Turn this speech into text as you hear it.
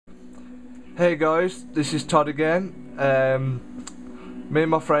Hey guys, this is Todd again. Me and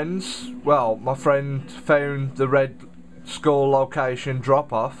my friends, my friend found the Red Skull location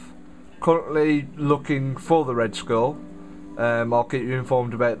drop off. Currently looking for the Red Skull. I'll keep you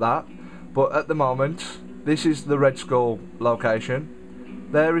informed about that. But at the moment, this is the Red Skull location.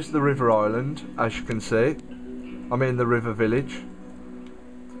 There is the River Island, as you can see. I mean the River Village.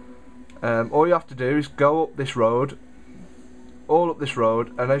 All you have to do is go up this road. All up this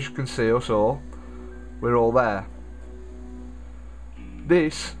road, and as you can see us all, we're all there.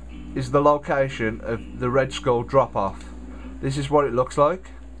 This is the location of the Red Skull drop off. This is what it looks like,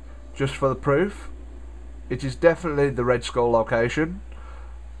 just for the proof. It is definitely the Red Skull location.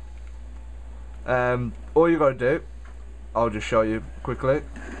 All you gotta do, I'll just show you quickly.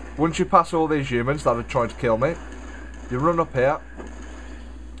 Once you pass all these humans that are trying to kill me, you run up here,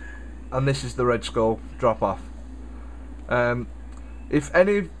 and this is the Red Skull drop off. If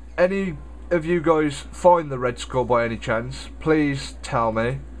any of you guys find the Red Skull by any chance, please tell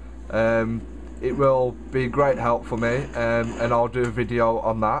me. It will be great help for me, and I'll do a video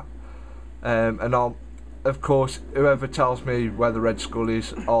on that. And I'll, of course, whoever tells me where the Red Skull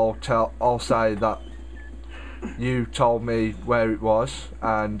is, I'll say that you told me where it was,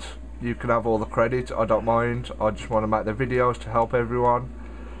 and you can have all the credit. I don't mind. I just want to make the videos to help everyone.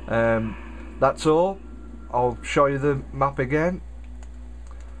 That's all. I'll show you the map again.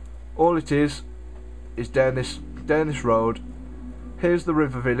 All it is down this road. Here's the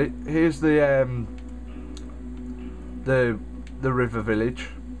river village. Here's the river village.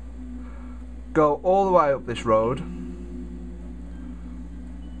 Go all the way up this road,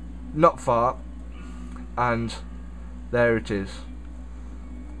 not far, and there it is.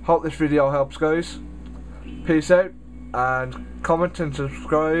 Hope this video helps, guys. Peace out, and comment and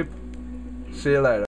subscribe. See you later.